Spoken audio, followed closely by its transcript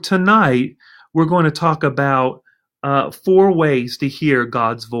Tonight, we're going to talk about 4 ways to hear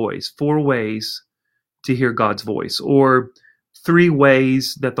God's voice, 4 ways to hear God's voice, or 3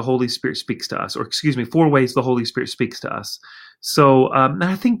 ways that the Holy Spirit speaks to us, or excuse me, 4 ways the Holy Spirit speaks to us. So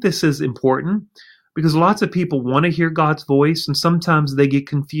I think this is important because lots of people want to hear God's voice, and sometimes they get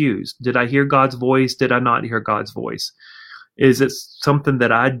confused. Did I hear God's voice? Did I not hear God's voice? Is it something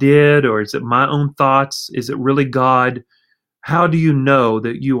that I did, or is it my own thoughts? Is it really God? How do you know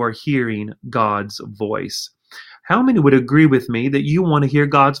that you are hearing God's voice? How many would agree with me that you want to hear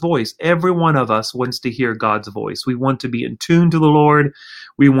God's voice? Every one of us wants to hear God's voice. We want to be in tune to the Lord.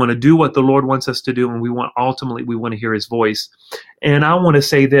 We want to do what the Lord wants us to do, and we want to hear his voice. And I want to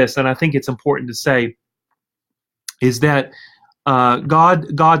say this, and I think it's important to say, is that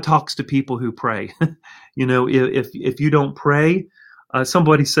God talks to people who pray. If you don't pray,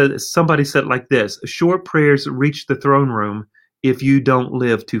 somebody said it like this: short prayers reach the throne room if you don't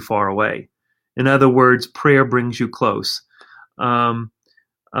live too far away. In other words, prayer brings you close.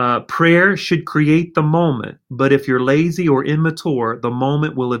 Prayer should create the moment, but if you're lazy or immature, the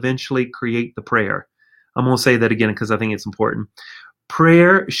moment will eventually create the prayer. I'm going to say that again because I think it's important.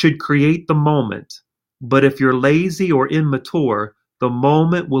 Prayer should create the moment, but if you're lazy or immature, the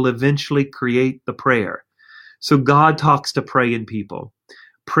moment will eventually create the prayer. So God talks to praying people.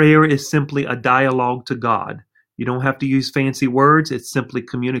 Prayer is simply a dialogue to God. You don't have to use fancy words. It's simply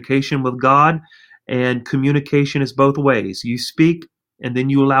communication with God, and communication is both ways. You speak, and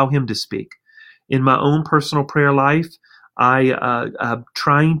then you allow him to speak. In my own personal prayer life, I'm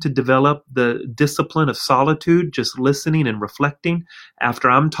trying to develop the discipline of solitude, just listening and reflecting. After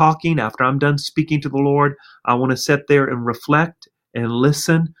I'm talking, after I'm done speaking to the Lord, I want to sit there and reflect and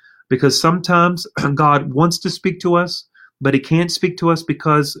listen, because sometimes God wants to speak to us, but he can't speak to us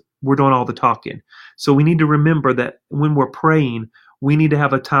because we're doing all the talking. So we need to remember that when we're praying, we need to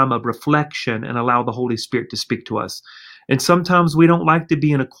have a time of reflection and allow the Holy Spirit to speak to us. And sometimes we don't like to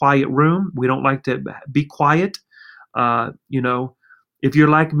be in a quiet room. We don't like to be quiet. If you're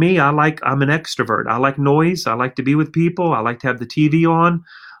like me, I'm an extrovert. I like noise. I like to be with people. I like to have the TV on.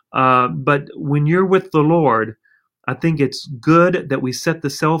 But when you're with the Lord, I think it's good that we set the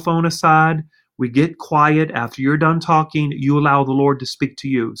cell phone aside. We get quiet. After you're done talking, you allow the Lord to speak to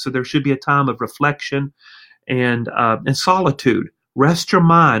you. So there should be a time of reflection and solitude. Rest your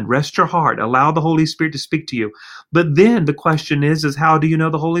mind, rest your heart, allow the Holy Spirit to speak to you. But then the question is how do you know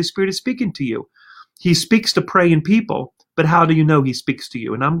the Holy Spirit is speaking to you? He speaks to praying people, but how do you know he speaks to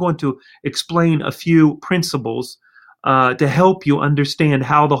you? And I'm going to explain a few principles to help you understand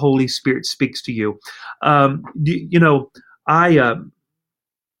how the Holy Spirit speaks to you.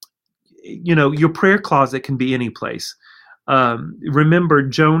 Your prayer closet can be any place. Remember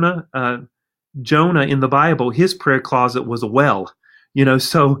Jonah? Jonah in the Bible, his prayer closet was a well.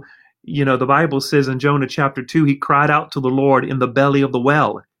 The Bible says in Jonah chapter 2, he cried out to the Lord in the belly of the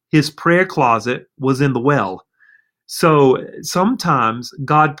well. His prayer closet was in the well. So sometimes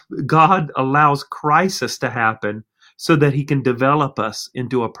God allows crisis to happen so that he can develop us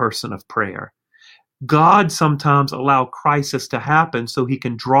into a person of prayer. God sometimes allows crisis to happen so he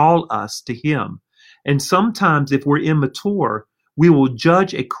can draw us to him. And sometimes if we're immature, we will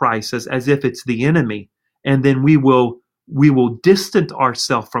judge a crisis as if it's the enemy, and then we will distance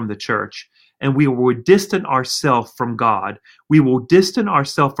ourselves from the church, and we will distance ourselves from God. We will distance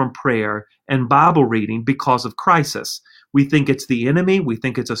ourselves from prayer and Bible reading because of crisis. We think it's the enemy. We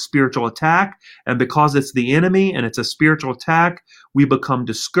think it's a spiritual attack. And because it's the enemy and it's a spiritual attack, we become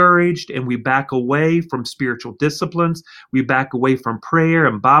discouraged and we back away from spiritual disciplines. We back away from prayer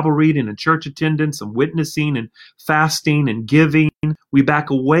and Bible reading and church attendance and witnessing and fasting and giving. We back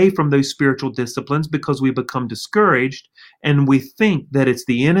away from those spiritual disciplines because we become discouraged and we think that it's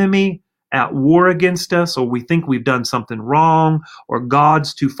the enemy at war against us, or we think we've done something wrong, or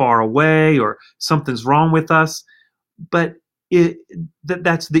God's too far away, or something's wrong with us. But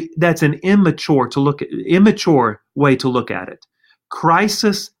that's an immature way to look at it.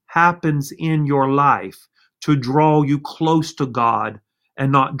 Crisis happens in your life to draw you close to God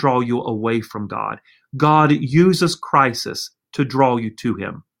and not draw you away from God. God uses crisis to draw you to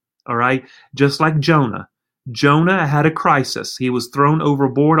him. All right? Just like Jonah. Jonah had a crisis. He was thrown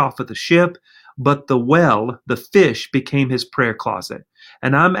overboard off of the ship, but the fish became his prayer closet.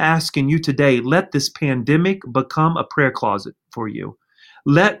 And I'm asking you today, let this pandemic become a prayer closet for you.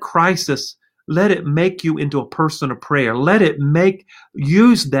 Let it make you into a person of prayer.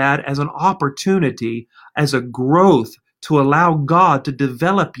 Use that as an opportunity, as a growth to allow God to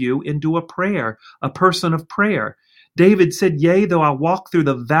develop you into a person of prayer. David said, yea, though I walk through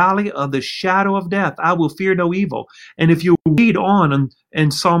the valley of the shadow of death, I will fear no evil. And if you read on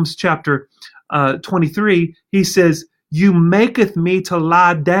in Psalms chapter 23, he says, you maketh me to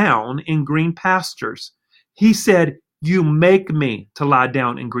lie down in green pastures. He said, you make me to lie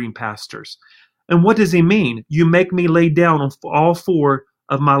down in green pastures. And what does he mean? You make me lay down on all four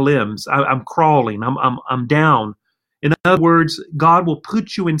of my limbs. I'm crawling. I'm down. In other words, God will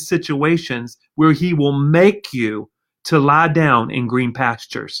put you in situations where he will make you to lie down in green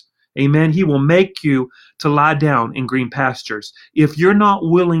pastures. Amen. He will make you to lie down in green pastures. If you're not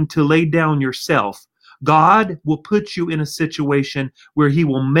willing to lay down yourself, God will put you in a situation where he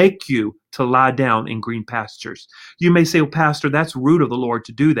will make you to lie down in green pastures. You may say, well, Pastor, that's rude of the Lord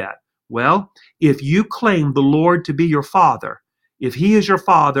to do that. Well, if you claim the Lord to be your father, if he is your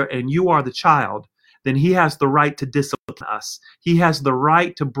father and you are the child, then he has the right to discipline us. He has the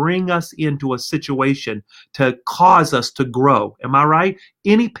right to bring us into a situation to cause us to grow. Am I right?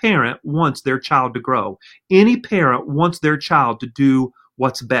 Any parent wants their child to grow. Any parent wants their child to do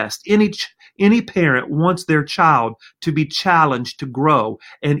what's best. Any parent wants their child to be challenged to grow.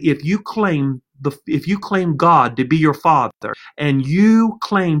 And if you claim God to be your father and you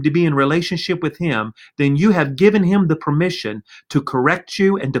claim to be in relationship with him, then you have given him the permission to correct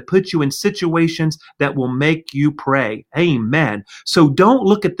you and to put you in situations that will make you pray. Amen. So don't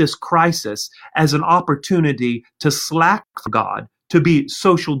look at this crisis as an opportunity to slack for God, to be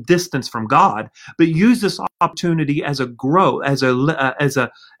social distance from God, but use this opportunity as a growth, as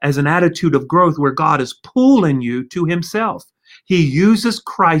an attitude of growth where God is pulling you to himself. He uses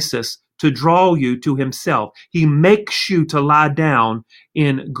crisis to draw you to himself. He makes you to lie down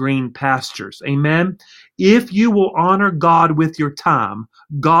in green pastures. Amen. If you will honor God with your time,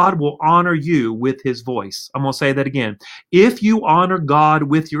 God will honor you with his voice. I'm going to say that again. If you honor God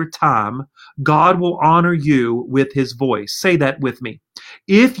with your time, God will honor you with his voice. Say that with me.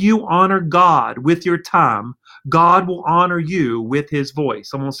 If you honor God with your time, God will honor you with his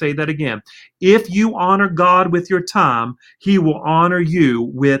voice. I'm going to say that again. If you honor God with your time, he will honor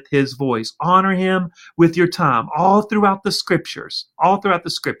you with his voice. Honor him with your time. All throughout the scriptures,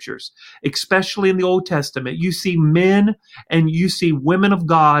 especially in the Old Testament, you see men and you see women of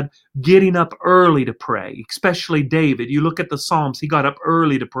God getting up early to pray, especially David. You look at the Psalms, he got up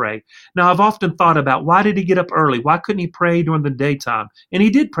early to pray. Now, I've often thought about, why did he get up early? Why couldn't he pray during the daytime? And he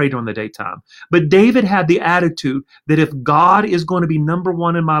did pray during the daytime. But David had the attitude that if God is going to be number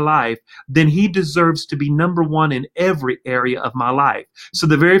one in my life, then he deserves to be number one in every area of my life. So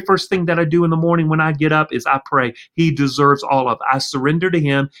the very first thing that I do in the morning when I get up is I pray. He deserves all of it. I surrender to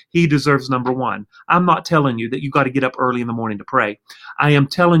him. He deserves number one. I'm not telling you that you got to get up early in the morning to pray. I am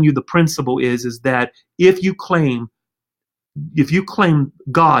telling you the principle is that if you claim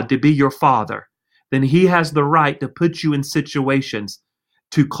God to be your father, then he has the right to put you in situations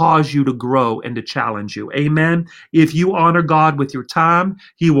to cause you to grow and to challenge you. Amen. If you honor God with your time,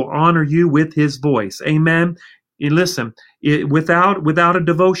 he will honor you with his voice. Amen. And listen, without a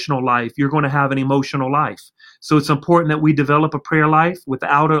devotional life, you're going to have an emotional life. So it's important that we develop a prayer life.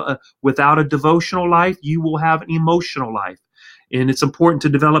 Without a devotional life, you will have an emotional life. And it's important to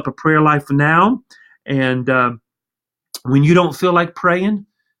develop a prayer life now. And when you don't feel like praying,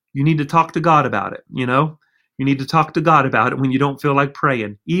 you need to talk to God about it. You need to talk to God about it when you don't feel like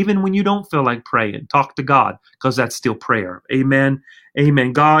praying. Even when you don't feel like praying, talk to God, because that's still prayer. Amen.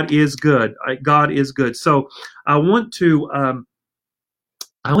 Amen. God is good. God is good. So I want to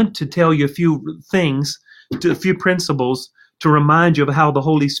tell you a few things, a few principles to remind you of how the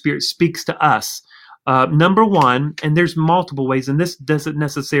Holy Spirit speaks to us. Number one, and there's multiple ways, and this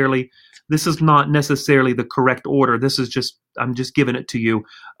is not necessarily the correct order. I'm just giving it to you.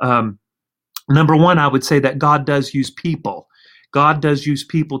 Number one, I would say that God does use people. God does use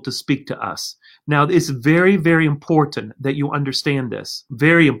people to speak to us. Now, it's very, very important that you understand this.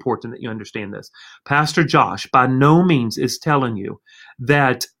 Very important that you understand this. Pastor Josh, by no means, is telling you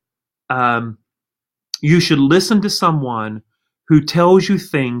that you should listen to someone who tells you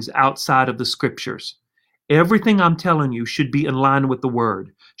things outside of the scriptures. Everything I'm telling you should be in line with the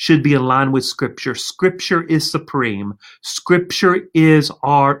word, should be in line with scripture. Scripture is supreme. Scripture is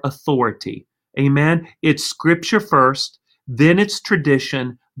our authority. Amen. It's scripture first, then it's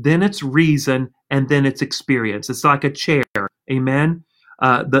tradition, then it's reason, and then it's experience. It's like a chair. Amen.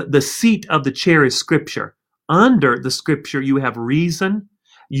 The seat of the chair is scripture. Under the scripture, you have reason,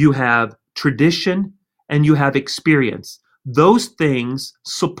 you have tradition, and you have experience. Those things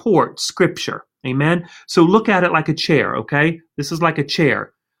support scripture. Amen. So look at it like a chair. Okay. This is like a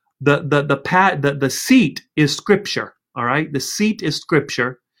chair. The seat is scripture. All right. The seat is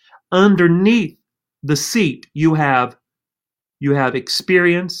scripture. Underneath the seat, you have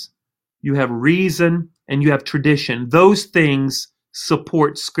experience, you have reason, and you have tradition. Those things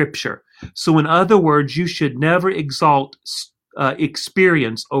support Scripture. So in other words, you should never exalt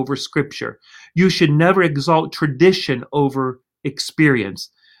experience over Scripture. You should never exalt tradition over experience.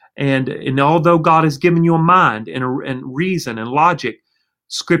 And although God has given you a mind and reason and logic,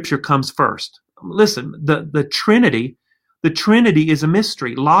 Scripture comes first. Listen, the Trinity is a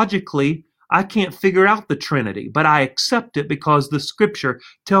mystery. Logically, I can't figure out the Trinity, but I accept it because the Scripture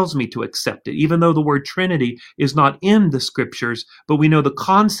tells me to accept it, even though the word Trinity is not in the Scriptures, but we know the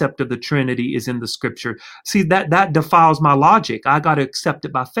concept of the Trinity is in the Scripture. See, that defiles my logic. I got to accept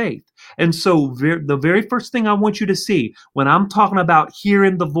it by faith. And so the very first thing I want you to see when I'm talking about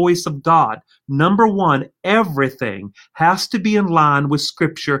hearing the voice of God, number one, everything has to be in line with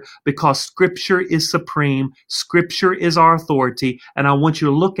Scripture because Scripture is supreme. Scripture is our authority. And I want you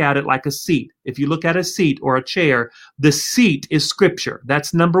to look at it like a seat. If you look at a seat or a chair, the seat is Scripture.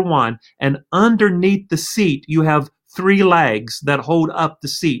 That's number one. And underneath the seat, you have three legs that hold up the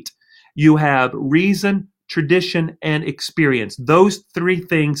seat. You have reason, tradition, and experience. Those three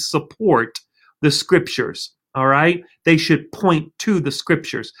things support the Scriptures. All right? They should point to the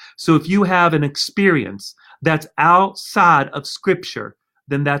Scriptures. So if you have an experience that's outside of Scripture,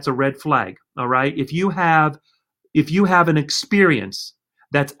 then that's a red flag. All right? If you have an experience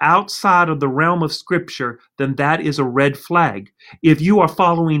that's outside of the realm of Scripture, then that is a red flag. If you are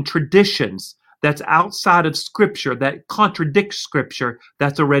following traditions that's outside of Scripture, that contradicts Scripture,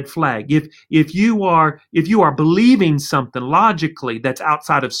 that's a red flag. If you are believing something logically that's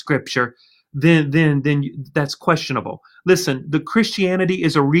outside of Scripture, then that's questionable. Listen, the Christianity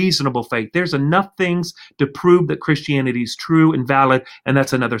is a reasonable faith. There's enough things to prove that Christianity is true and valid, and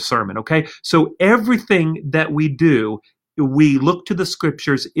that's another sermon, okay? So everything that we do, we look to the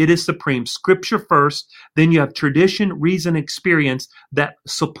Scriptures. It is supreme. Scripture first, then you have tradition, reason, experience that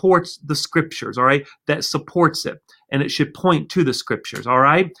supports the Scriptures, all right? That supports it, and it should point to the Scriptures, all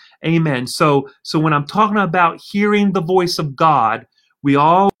right? Amen. So when I'm talking about hearing the voice of God, we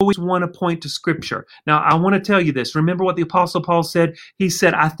always want to point to Scripture. Now, I want to tell you this. Remember what the Apostle Paul said? He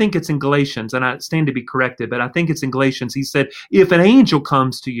said, I think it's in Galatians, and I stand to be corrected, but I think it's in Galatians. He said, if an angel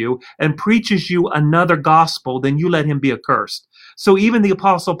comes to you and preaches you another gospel, then you let him be accursed. So even the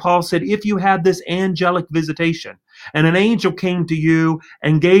Apostle Paul said, if you had this angelic visitation and an angel came to you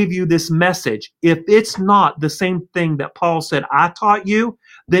and gave you this message, if it's not the same thing that Paul said, I taught you,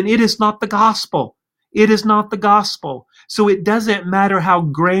 then it is not the gospel. It is not the gospel. So it doesn't matter how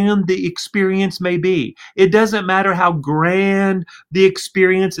grand the experience may be. It doesn't matter how grand the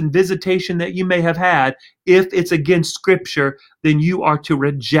experience and visitation that you may have had. If it's against Scripture, then you are to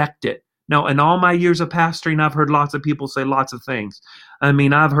reject it. Now, in all my years of pastoring, I've heard lots of people say lots of things. I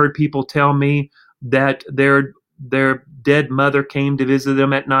mean, I've heard people tell me that their dead mother came to visit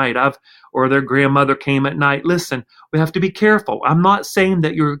them at night, or their grandmother came at night. Listen, we have to be careful. I'm not saying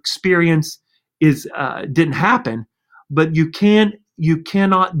that your experience didn't happen, but you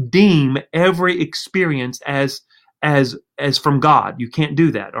cannot deem every experience as from God. You can't do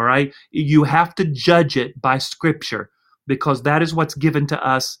that. All right. You have to judge it by Scripture because that is what's given to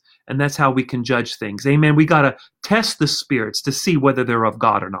us, and that's how we can judge things. Amen. We got to test the spirits to see whether they're of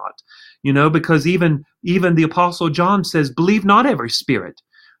God or not. You know, because even the Apostle John says, "Believe not every spirit."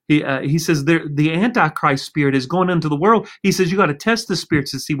 He says the Antichrist spirit is going into the world. He says you got to test the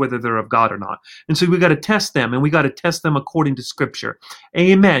spirits to see whether they're of God or not. And so we got to test them, and we got to test them according to Scripture.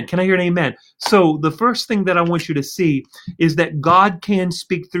 Amen. Can I hear an amen? So the first thing that I want you to see is that God can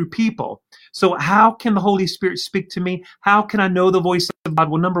speak through people. So how can the Holy Spirit speak to me? How can I know the voice of God?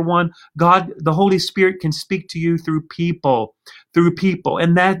 Well, number one, the Holy Spirit can speak to you through people.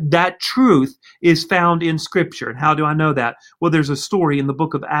 And that truth is found in Scripture. And how do I know that? Well, there's a story in the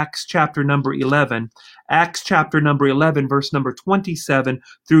book of Acts chapter number 11. Acts chapter number 11, verse number 27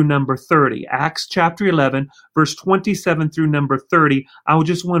 through number 30. Acts chapter 11, verse 27 through number 30. I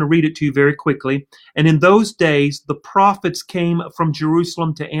just want to read it to you very quickly. And in those days, the prophets came from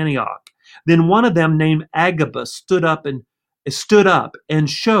Jerusalem to Antioch. Then one of them named Agabus stood up and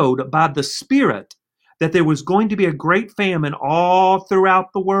showed by the Spirit that there was going to be a great famine all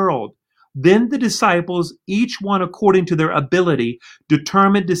throughout the world. Then the disciples, each one according to their ability,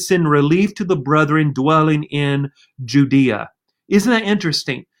 determined to send relief to the brethren dwelling in Judea. Isn't that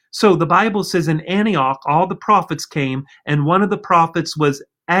interesting? So the Bible says in Antioch, all the prophets came, and one of the prophets was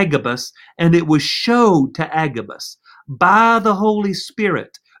Agabus, and it was showed to Agabus by the Holy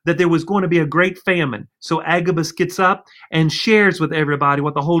Spirit that there was going to be a great famine. So Agabus gets up and shares with everybody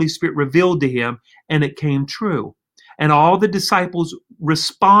what the Holy Spirit revealed to him, and it came true. And all the disciples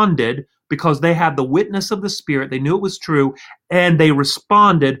responded because they had the witness of the Spirit. They knew it was true, and they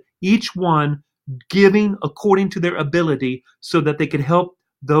responded, each one giving according to their ability so that they could help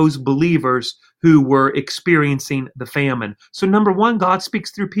those believers who were experiencing the famine. So number one, God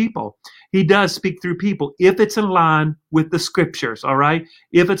speaks through people. He does speak through people if it's in line with the scriptures, all right?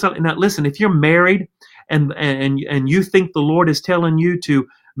 If it's now listen, if you're married and you think the Lord is telling you to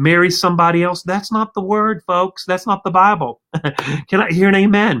marry somebody else, that's not the word, folks. That's not the Bible. Can I hear an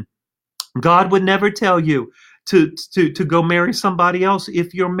amen? God would never tell you to go marry somebody else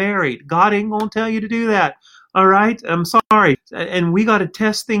if you're married. God ain't going to tell you to do that. All right? I'm sorry. And we got to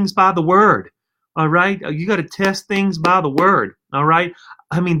test things by the word. All right? You got to test things by the word. All right?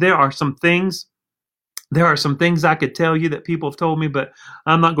 I mean, there are some things I could tell you that people have told me, but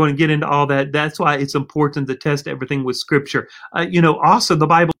I'm not going to get into all that. That's why it's important to test everything with Scripture. Also the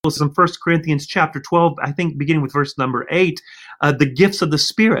Bible says in 1 Corinthians chapter 12, I think beginning with verse number 8, the gifts of the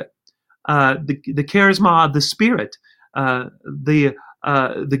Spirit, the charisma of the Spirit,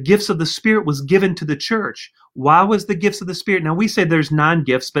 the gifts of the Spirit was given to the church. Why was the gifts of the Spirit? Now we say there's 9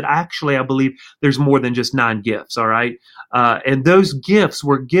 gifts, but actually I believe there's more than just 9 gifts. All right. And those gifts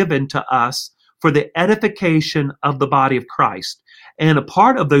were given to us for the edification of the body of Christ. And a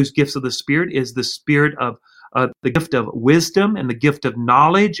part of those gifts of the Spirit is the spirit of the gift of wisdom and the gift of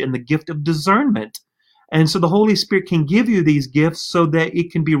knowledge and the gift of discernment. And so the Holy Spirit can give you these gifts so that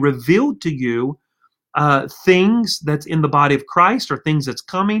it can be revealed to you things that's in the body of Christ or things that's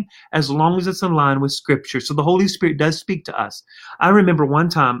coming, as long as it's in line with Scripture. So the Holy Spirit does speak to us. I remember one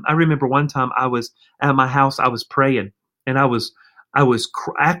time I was at my house, I was praying, and I was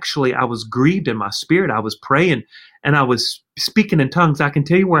grieved in my spirit. I was praying and I was speaking in tongues. I can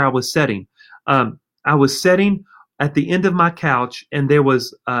tell you where I was sitting. I was sitting at the end of my couch, and there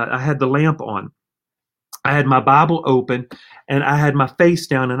was I had the lamp on. I had my Bible open, and I had my face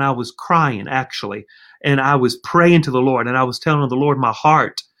down, and I was crying, actually. And I was praying to the Lord, and I was telling the Lord my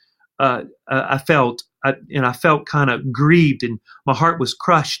heart. I felt kind of grieved, and my heart was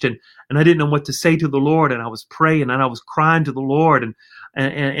crushed, and I didn't know what to say to the Lord. And I was praying, and I was crying to the Lord, and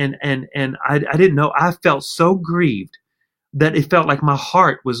I didn't know. I felt so grieved that it felt like my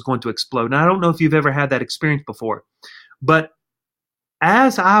heart was going to explode. And I don't know if you've ever had that experience before, but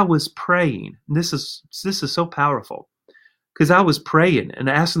as I was praying, this is so powerful, because I was praying and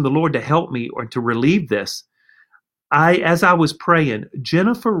asking the Lord to help me or to relieve this. As I was praying,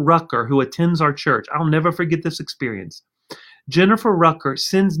 Jennifer Rucker, who attends our church, I'll never forget this experience. Jennifer Rucker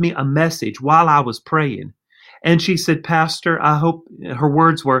sends me a message while I was praying. And she said, Pastor, her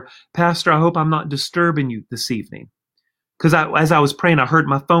words were, Pastor, I hope I'm not disturbing you this evening. Because as I was praying, I heard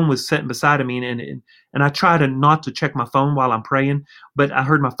my phone was sitting beside of me, and I try not to check my phone while I'm praying, but I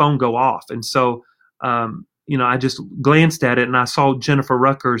heard my phone go off. And so, I just glanced at it, and I saw Jennifer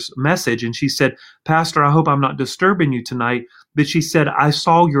Rucker's message, and she said, Pastor, I hope I'm not disturbing you tonight. But she said, I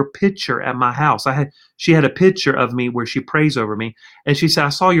saw your picture at my house. She had a picture of me where she prays over me. And she said, I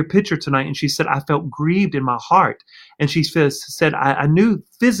saw your picture tonight. And she said, I felt grieved in my heart. And she said, I knew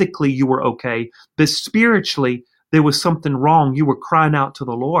physically you were okay, but spiritually, there was something wrong. You were crying out to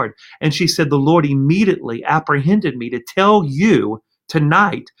the Lord. And she said, the Lord immediately apprehended me to tell you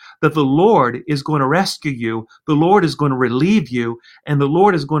tonight that the Lord is going to rescue you. The Lord is going to relieve you. And the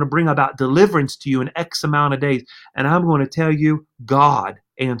Lord is going to bring about deliverance to you in X amount of days. And I'm going to tell you, God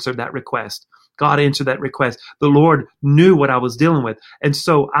answered that request. God answered that request. The Lord knew what I was dealing with. And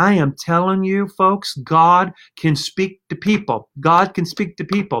so I am telling you, folks, God can speak to people. God can speak to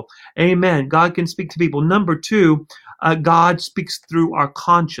people. Amen. God can speak to people. Number 2, God speaks through our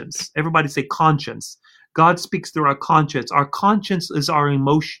conscience. Everybody say conscience. God speaks through our conscience. Our conscience is our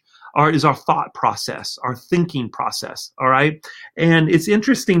emotion, is our thought process, our thinking process. All right. And it's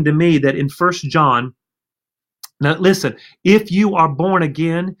interesting to me that in 1 John, now listen, if you are born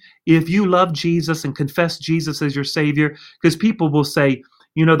again, if you love Jesus and confess Jesus as your Savior, because people will say,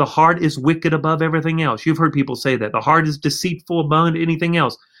 the heart is wicked above everything else. You've heard people say that. The heart is deceitful above anything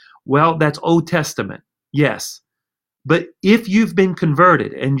else. Well, that's Old Testament. Yes. But if you've been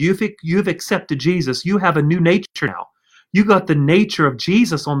converted and you've accepted Jesus, you have a new nature now. You got the nature of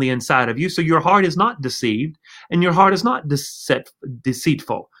Jesus on the inside of you. So your heart is not deceived and your heart is not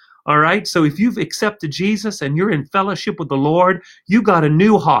deceitful. All right. So if you've accepted Jesus and you're in fellowship with the Lord, you got a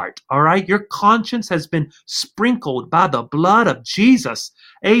new heart. All right. Your conscience has been sprinkled by the blood of Jesus.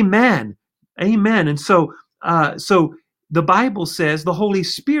 Amen. Amen. And so the Bible says the Holy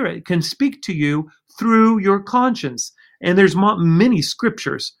Spirit can speak to you through your conscience. And there's many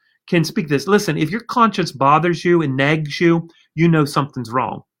scriptures can speak this. Listen, if your conscience bothers you and nags you, you know something's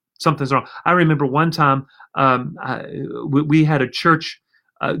wrong. Something's wrong. I remember one time we had a church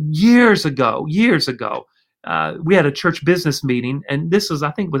years ago. We had a church business meeting, and this was,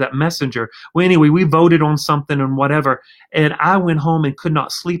 I think, with that messenger. Well, anyway, we voted on something and whatever, and I went home and could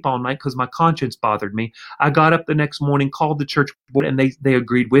not sleep all night because my conscience bothered me. I got up the next morning, called the church board, and they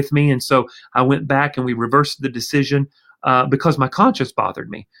agreed with me, and so I went back and we reversed the decision. Because my conscience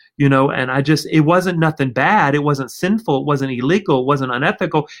bothered me, and it wasn't nothing bad. It wasn't sinful. It wasn't illegal. It wasn't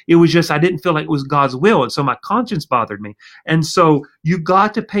unethical. It was just, I didn't feel like it was God's will. And so my conscience bothered me. And so you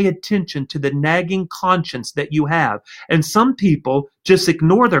got to pay attention to the nagging conscience that you have. And some people just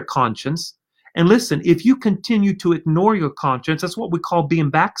ignore their conscience. And listen, if you continue to ignore your conscience, that's what we call being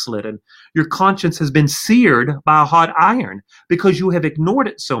backslidden. Your conscience has been seared by a hot iron because you have ignored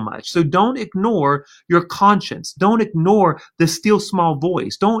it so much. So don't ignore your conscience. Don't ignore the still small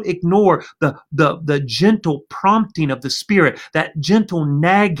voice. Don't ignore the gentle prompting of the Spirit, that gentle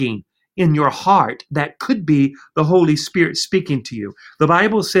nagging in your heart that could be the Holy Spirit speaking to you. The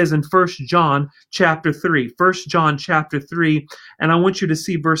Bible says in 1 John chapter 3, and I want you to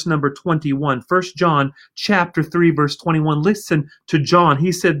see verse number 21. 1 John chapter 3, verse 21. Listen to John.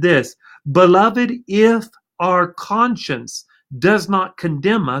 He said this, "Beloved, if our conscience does not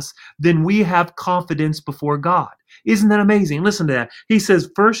condemn us, then we have confidence before God." Isn't that amazing? Listen to that. He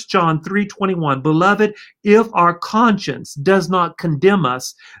says, 1 John 3:21, "Beloved, if our conscience does not condemn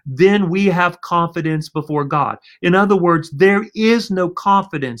us, then we have confidence before God." In other words, there is no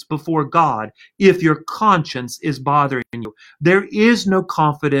confidence before God if your conscience is bothering you. There is no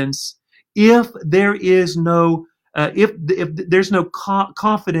confidence if there is no if there's no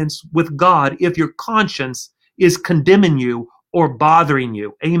confidence with God if your conscience is condemning you or bothering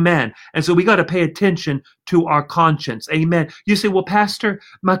you. Amen. And so we got to pay attention to our conscience. Amen. You say, "Well, Pastor,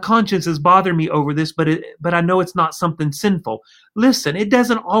 my conscience is bothering me over this, but I know it's not something sinful." Listen, it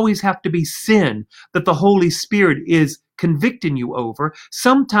doesn't always have to be sin that the Holy Spirit is convicting you over.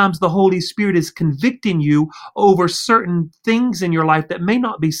 Sometimes the Holy Spirit is convicting you over certain things in your life that may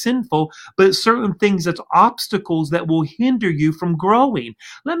not be sinful, but certain things that's obstacles that will hinder you from growing.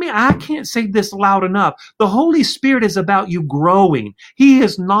 I can't say this loud enough. The Holy Spirit is about you growing. He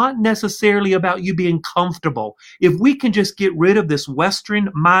is not necessarily about you being comfortable. If we can just get rid of this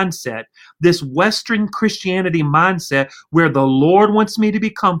Western mindset, this Western Christianity mindset where the Lord wants me to be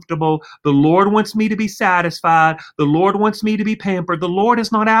comfortable, the Lord wants me to be satisfied, the Lord wants me to be pampered. The Lord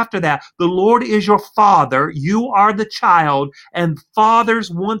is not after that. The Lord is your Father. You are the child, and fathers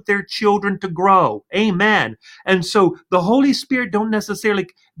want their children to grow. Amen. And so the Holy Spirit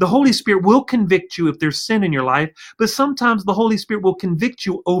the Holy Spirit will convict you if there's sin in your life, but sometimes the Holy Spirit will convict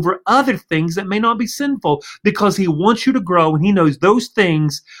you over other things that may not be sinful because He wants you to grow, and He knows those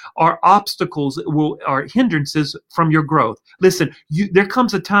things are obstacles, are hindrances from your growth. Listen, there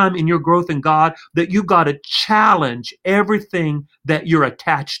comes a time in your growth in God that you got to challenge everything that you're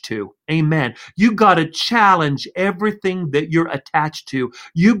attached to. Amen. You got to challenge everything that you're attached to.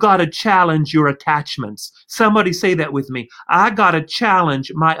 You got to challenge your attachments. Somebody say that with me. I got to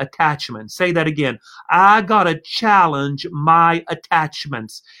challenge my attachments. Say that again. I got to challenge my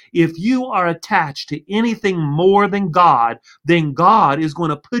attachments. If you are attached to anything more than God, then God is going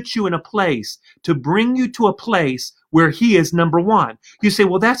to put you in a place to bring you to a place where He is number one. You say,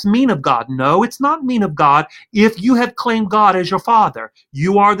 "Well, that's mean of God." No, it's not mean of God. If you have claimed God as your Father,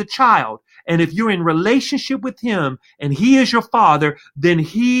 you are the child. And if you're in relationship with Him and He is your Father, then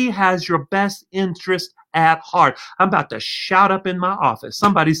He has your best interest at heart. I'm about to shout up in my office.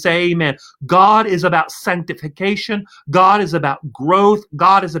 Somebody say amen. God is about sanctification. God is about growth.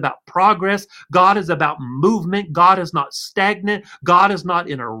 God is about progress. God is about movement. God is not stagnant. God is not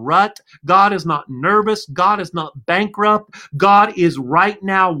in a rut. God is not nervous. God is not bankrupt. God is right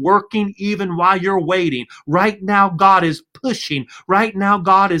now working even while you're waiting. Right now, God is pushing. Right now,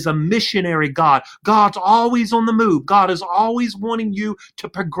 God is a missionary God. God's always on the move. God is always wanting you to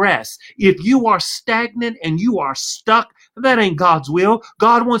progress. If you are stagnant and you are stuck, that ain't God's will.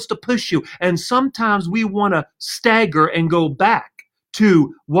 God wants to push you. And sometimes we want to stagger and go back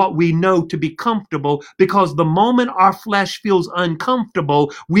to what we know to be comfortable, because the moment our flesh feels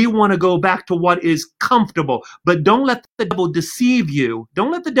uncomfortable, we want to go back to what is comfortable. But don't let the devil deceive you.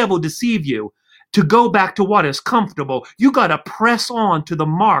 Don't let the devil deceive you to go back to what is comfortable. You got to press on to the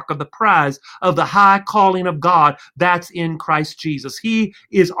mark of the prize of the high calling of God that's in Christ Jesus. He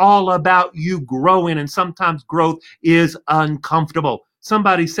is all about you growing, and sometimes growth is uncomfortable.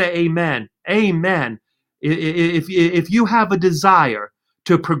 Somebody say amen. Amen. If you have a desire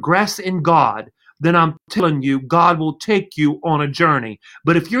to progress in God, then I'm telling you, God will take you on a journey.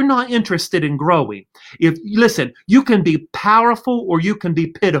 But if you're not interested in growing, listen, you can be powerful or you can be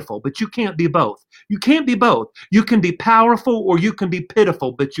pitiful, but you can't be both. You can't be both. You can be powerful or you can be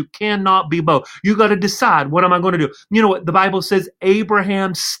pitiful, but you cannot be both. You got to decide, what am I going to do? You know what the Bible says?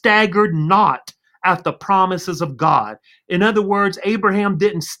 Abraham staggered not at the promises of God. In other words, Abraham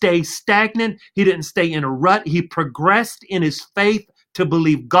didn't stay stagnant. He didn't stay in a rut. He progressed in his faith to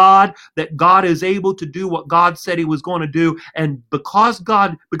believe God, that God is able to do what God said he was going to do. And because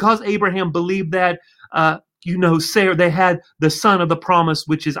Abraham believed that, Sarah, they had the son of the promise,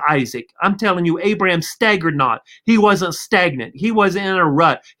 which is Isaac. I'm telling you, Abraham staggered not. He wasn't stagnant. He wasn't in a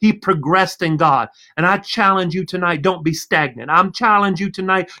rut. He progressed in God. And I challenge you tonight, don't be stagnant. I'm challenging you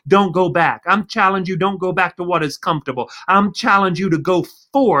tonight, don't go back. I'm challenging you, don't go back to what is comfortable. I'm challenging you to go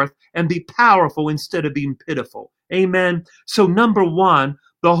forth and be powerful instead of being pitiful. Amen. So number one,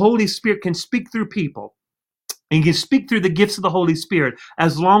 the Holy Spirit can speak through people. And you can speak through the gifts of the Holy Spirit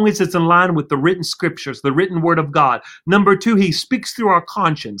as long as it's in line with the written scriptures, the written word of God. Number two, he speaks through our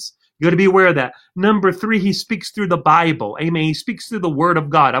conscience. You got to be aware of that. Number three, he speaks through the Bible. Amen. He speaks through the word of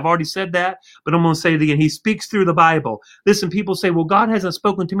God. I've already said that, but I'm going to say it again. He speaks through the Bible. Listen, people say, well, God hasn't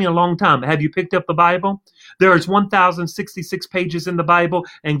spoken to me in a long time. Have you picked up the Bible? There's 1,066 pages in the Bible,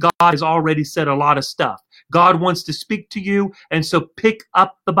 and God has already said a lot of stuff. God wants to speak to you, and so pick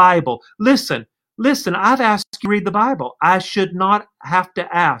up the Bible. Listen, I've asked you to read the Bible. I should not have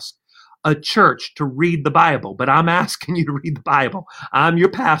to ask a church to read the Bible, but I'm asking you to read the Bible. I'm your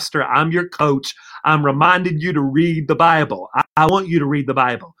pastor. I'm your coach. I'm reminding you to read the Bible. I want you to read the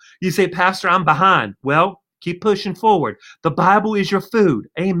Bible. You say, Pastor, I'm behind. Well, keep pushing forward. The Bible is your food.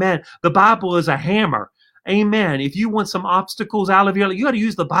 Amen. The Bible is a hammer. Amen. If you want some obstacles out of your life, you got to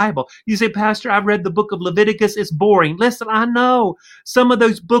use the Bible. You say, Pastor, I've read the book of Leviticus. It's boring. Listen, I know some of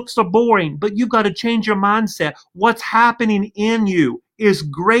those books are boring, but you got to change your mindset. What's happening in you is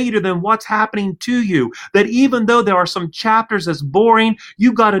greater than what's happening to you. That even though there are some chapters that's boring,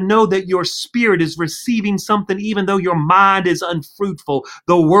 you got to know that your spirit is receiving something, even though your mind is unfruitful.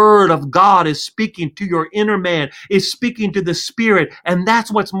 The word of God is speaking to your inner man, is speaking to the spirit. And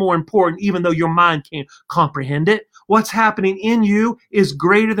that's what's more important, even though your mind can't comprehend it. What's happening in you is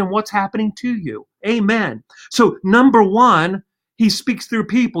greater than what's happening to you. Amen. So number one, he speaks through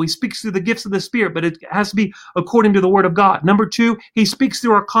people. He speaks through the gifts of the Spirit, but it has to be according to the Word of God. Number two, he speaks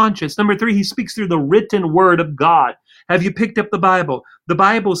through our conscience. Number three, he speaks through the written Word of God. Have you picked up the Bible? The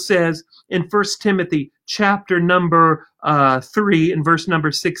Bible says in 1 Timothy chapter number 3 and verse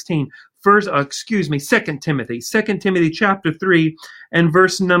number 16. 2 Timothy chapter 3 and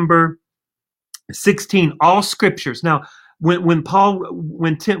verse number 16. All scriptures. Now, when Paul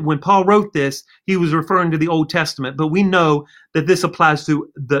wrote this, he was referring to the Old Testament, but we know that this applies to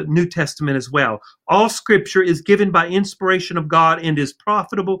the New Testament as well. All scripture is given by inspiration of God and is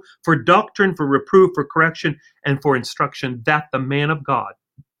profitable for doctrine, for reproof, for correction, and for instruction, that the man of God,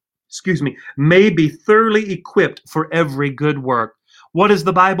 may be thoroughly equipped for every good work. What is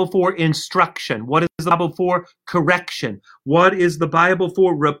the Bible for? Instruction. What is the Bible for? Correction. What is the Bible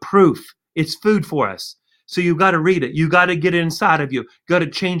for? Reproof. It's food for us. So you got to read it. You got to get it inside of you. You got to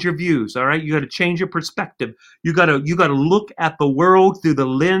change your views. All right. You got to change your perspective. You got to look at the world through the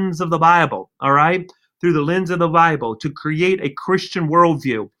lens of the Bible. All right. Through the lens of the Bible to create a Christian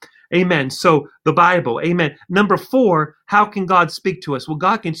worldview. Amen. So the Bible. Amen. Number four, how can God speak to us? Well,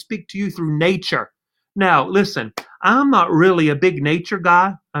 God can speak to you through nature. Now, listen, I'm not really a big nature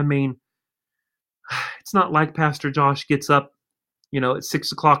guy. I mean, it's not like Pastor Josh gets up, at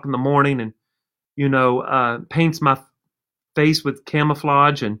 6 o'clock in the morning and paints my face with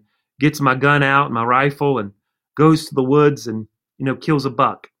camouflage and gets my gun out and my rifle and goes to the woods and, kills a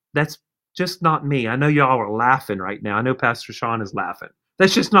buck. That's just not me. I know y'all are laughing right now. I know Pastor Sean is laughing.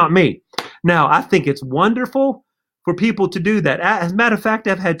 That's just not me. Now, I think it's wonderful for people to do that. As a matter of fact,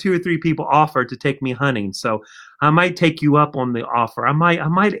 I've had 2 or 3 people offer to take me hunting. So I might take you up on the offer. I might, I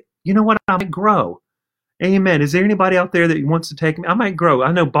might grow. Amen. Is there anybody out there that wants to take me? I might grow.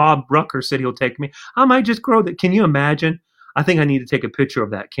 I know Bob Rucker said he'll take me. I might just grow that. Can you imagine? I think I need to take a picture of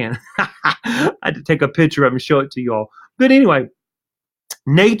that. I had to take a picture of it and show it to you all. But anyway,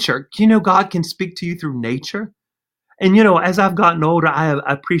 nature. God can speak to you through nature. And, as I've gotten older, I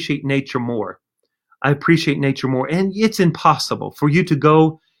appreciate nature more. And it's impossible for you to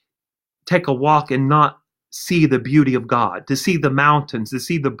go take a walk and not see the beauty of God, to see the mountains, to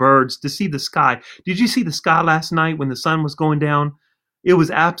see the birds, to see the sky. Did you see the sky last night when the sun was going down? It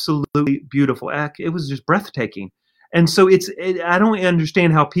was absolutely beautiful. It was just breathtaking. And so I don't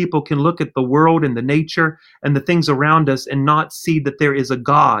understand how people can look at the world and the nature and the things around us and not see that there is a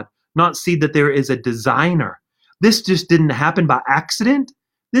God not see that there is a designer. This just didn't happen by accident.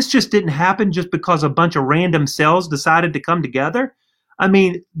 This just didn't happen just because a bunch of random cells decided to come together. I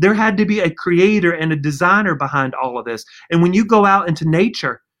mean, there had to be a creator and a designer behind all of this. And when you go out into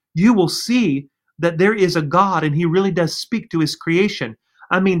nature, you will see that there is a God and he really does speak to his creation.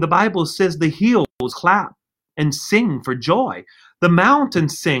 I mean, the Bible says the hills clap and sing for joy. The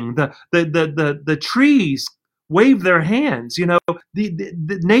mountains sing, the trees wave their hands. You know,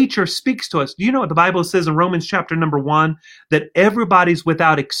 the nature speaks to us. Do you know what the Bible says in Romans chapter number 1? That everybody's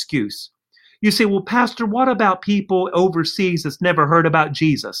without excuse. You say, well, Pastor, what about people overseas that's never heard about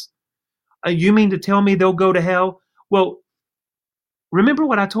Jesus? You mean to tell me they'll go to hell? Well, remember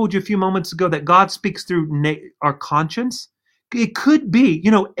what I told you a few moments ago, that God speaks through our conscience? It could be, you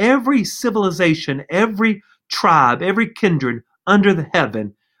know, every civilization, every tribe, every kindred under the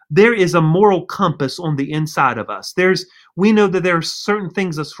heaven, there is a moral compass on the inside of us. We know that there are certain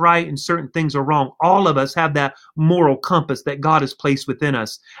things that's right and certain things are wrong. All of us have that moral compass that God has placed within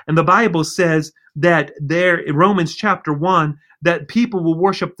us. And the Bible says that there in Romans chapter 1, that people will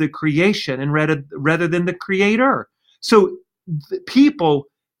worship the creation and rather than the creator. So people,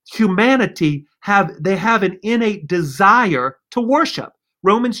 humanity, have an innate desire to worship.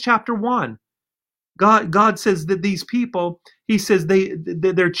 Romans chapter 1. God says that these people, he says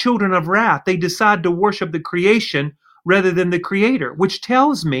they're children of wrath. They decide to worship the creation rather than the creator, which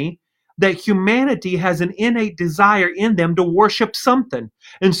tells me that humanity has an innate desire in them to worship something.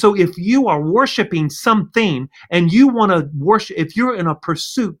 And so if you are worshiping something and you want to worship, if you're in a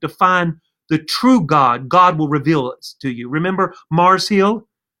pursuit to find the true God, God will reveal it to you. Remember Mars Hill?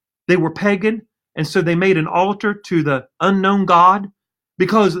 They were pagan, and so they made an altar to the unknown God,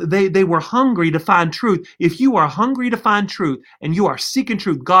 because they were hungry to find truth. If you are hungry to find truth and you are seeking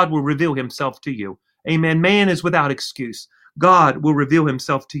truth, God will reveal himself to you. Amen. Man is without excuse. God will reveal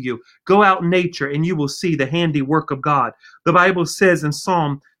himself to you. Go out in nature and you will see the handiwork of God. The Bible says in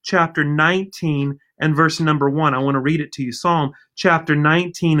Psalm chapter 19 and verse number 1, I want to read it to you. Psalm chapter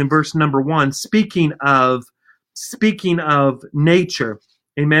 19 and verse number 1, speaking of nature.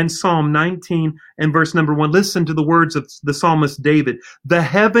 Amen. Psalm 19 and verse number 1. Listen to the words of the psalmist David. The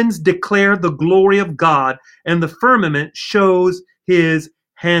heavens declare the glory of God, and the firmament shows his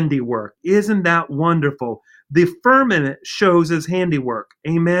handiwork. Isn't that wonderful? The firmament shows his handiwork.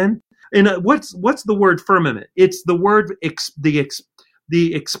 Amen. And what's the word firmament? It's the word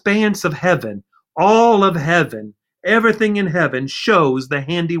the expanse of heaven. All of heaven, everything in heaven shows the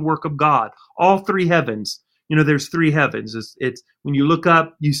handiwork of God. All three heavens. You know, there's three heavens. It's when you look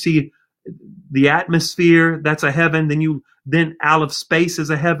up, you see the atmosphere. That's a heaven. Then out of space is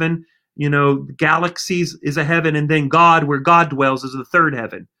a heaven. You know, galaxies is a heaven, and then God, where God dwells, is the third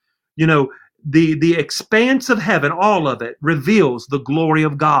heaven. You know, the expanse of heaven, all of it reveals the glory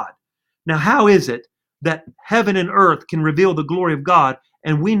of God. Now, how is it that heaven and earth can reveal the glory of God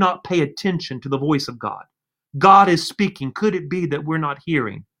and we not pay attention to the voice of God? God is speaking. Could it be that we're not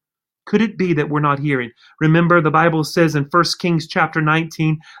hearing? Could it be that we're not hearing? Remember, the Bible says in 1 Kings chapter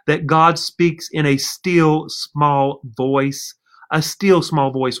 19 that God speaks in a still small voice. A still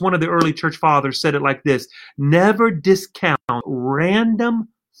small voice. One of the early church fathers said it like this: never discount random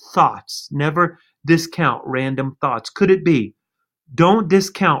thoughts. Never discount random thoughts. Could it be? Don't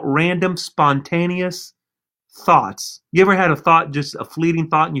discount random, spontaneous thoughts. You ever had a thought, just a fleeting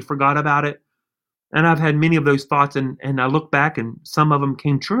thought, and you forgot about it? And I've had many of those thoughts, and I look back, and some of them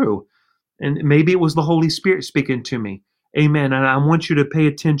came true. And maybe it was the Holy Spirit speaking to me. Amen. And I want you to pay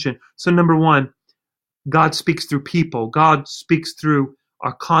attention. So number one, God speaks through people. God speaks through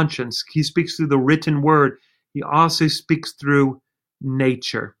our conscience. He speaks through the written word. He also speaks through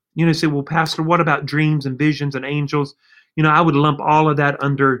nature. You know, say, well, Pastor, what about dreams and visions and angels? You know, I would lump all of that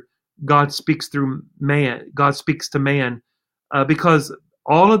under God speaks through man. God speaks to man, because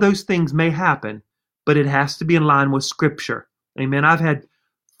all of those things may happen, but it has to be in line with Scripture. Amen. I've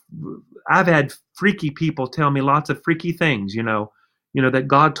had freaky people tell me lots of freaky things, you know, that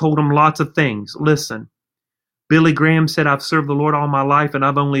God told them lots of things. Listen, Billy Graham said, I've served the Lord all my life and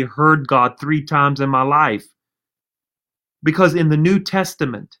I've only heard God 3 times in my life. Because in the New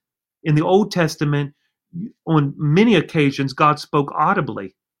Testament, in the Old Testament, on many occasions, God spoke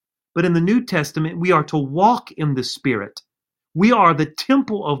audibly. But in the New Testament, we are to walk in the Spirit. We are the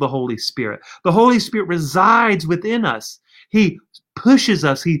temple of the Holy Spirit. The Holy Spirit resides within us. He pushes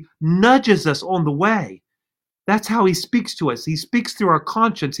us. He nudges us on the way. That's how he speaks to us. He speaks through our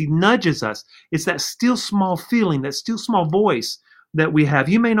conscience. He nudges us. It's that still small feeling, that still small voice that we have.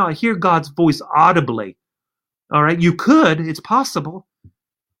 You may not hear God's voice audibly. All right. You could. It's possible.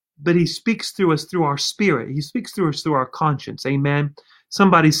 But he speaks through us through our spirit. He speaks through us through our conscience. Amen.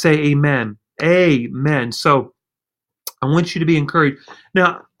 Somebody say amen. Amen. So I want you to be encouraged.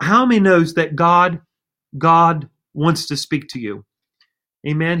 Now, how many knows that God wants to speak to you?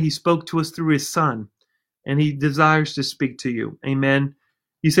 Amen. He spoke to us through his son, and he desires to speak to you. Amen.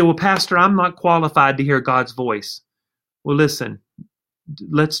 You say, well, Pastor, I'm not qualified to hear God's voice. Well, listen,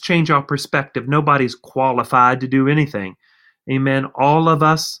 let's change our perspective. Nobody's qualified to do anything. Amen. All of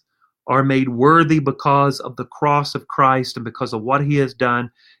us are made worthy because of the cross of Christ and because of what he has done.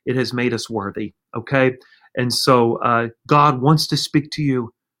 It has made us worthy. Okay. And so God wants to speak to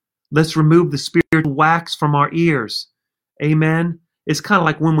you. Let's remove the spiritual wax from our ears. Amen. It's kind of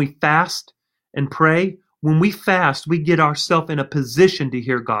like when we fast and pray. When we fast, we get ourselves in a position to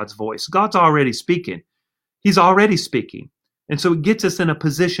hear God's voice. God's already speaking. He's already speaking. And so it gets us in a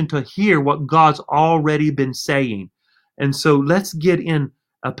position to hear what God's already been saying. And so let's get in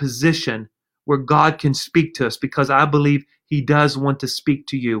a position where God can speak to us, because I believe he does want to speak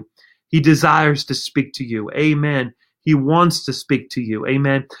to you. He desires to speak to you. Amen. He wants to speak to you.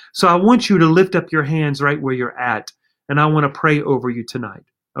 Amen. So I want you to lift up your hands right where you're at, and I want to pray over you tonight.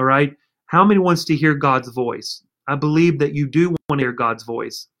 All right? How many wants to hear God's voice? I believe that you do want to hear God's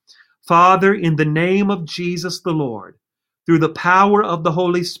voice. Father, in the name of Jesus the Lord, through the power of the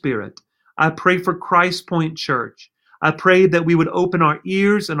Holy Spirit, I pray for Christ Point Church. I pray that we would open our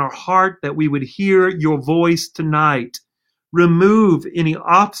ears and our heart, that we would hear your voice tonight. Remove any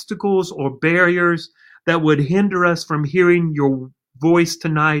obstacles or barriers that would hinder us from hearing your voice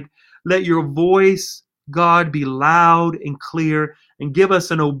tonight. Let your voice, God, be loud and clear, and give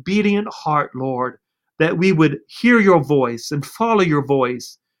us an obedient heart, Lord, that we would hear your voice and follow your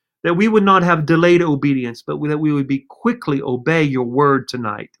voice, that we would not have delayed obedience, but that we would be quickly obey your word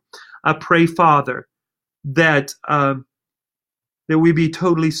tonight. I pray, Father, that we be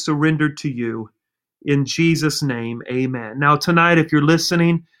totally surrendered to you. In Jesus' name, amen. Now tonight, if you're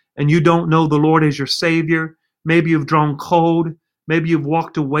listening and you don't know the Lord as your Savior, maybe you've drawn cold, maybe you've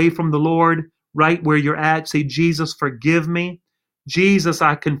walked away from the Lord, right where you're at, say, Jesus, forgive me. Jesus,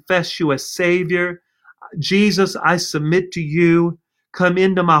 I confess you as Savior. Jesus, I submit to you. Come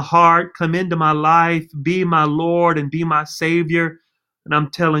into my heart, come into my life, be my Lord and be my Savior. And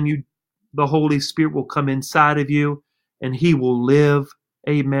I'm telling you, the Holy Spirit will come inside of you and he will live.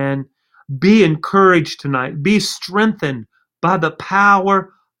 Amen. Be encouraged tonight. Be strengthened by the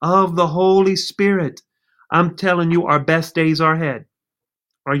power of the Holy Spirit. I'm telling you, our best days are ahead.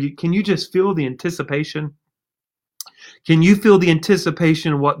 Can you just feel the anticipation? Can you feel the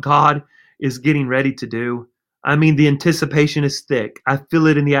anticipation of what God is getting ready to do? I mean, the anticipation is thick. I feel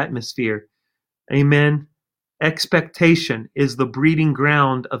it in the atmosphere. Amen. Expectation is the breeding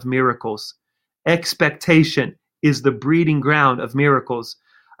ground of miracles. Expectation is the breeding ground of miracles.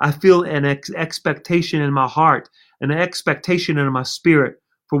 I feel an expectation in my heart, an expectation in my spirit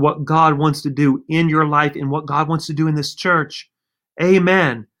for what God wants to do in your life and what God wants to do in this church.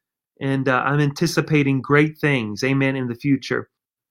 Amen. And I'm anticipating great things, amen, in the future.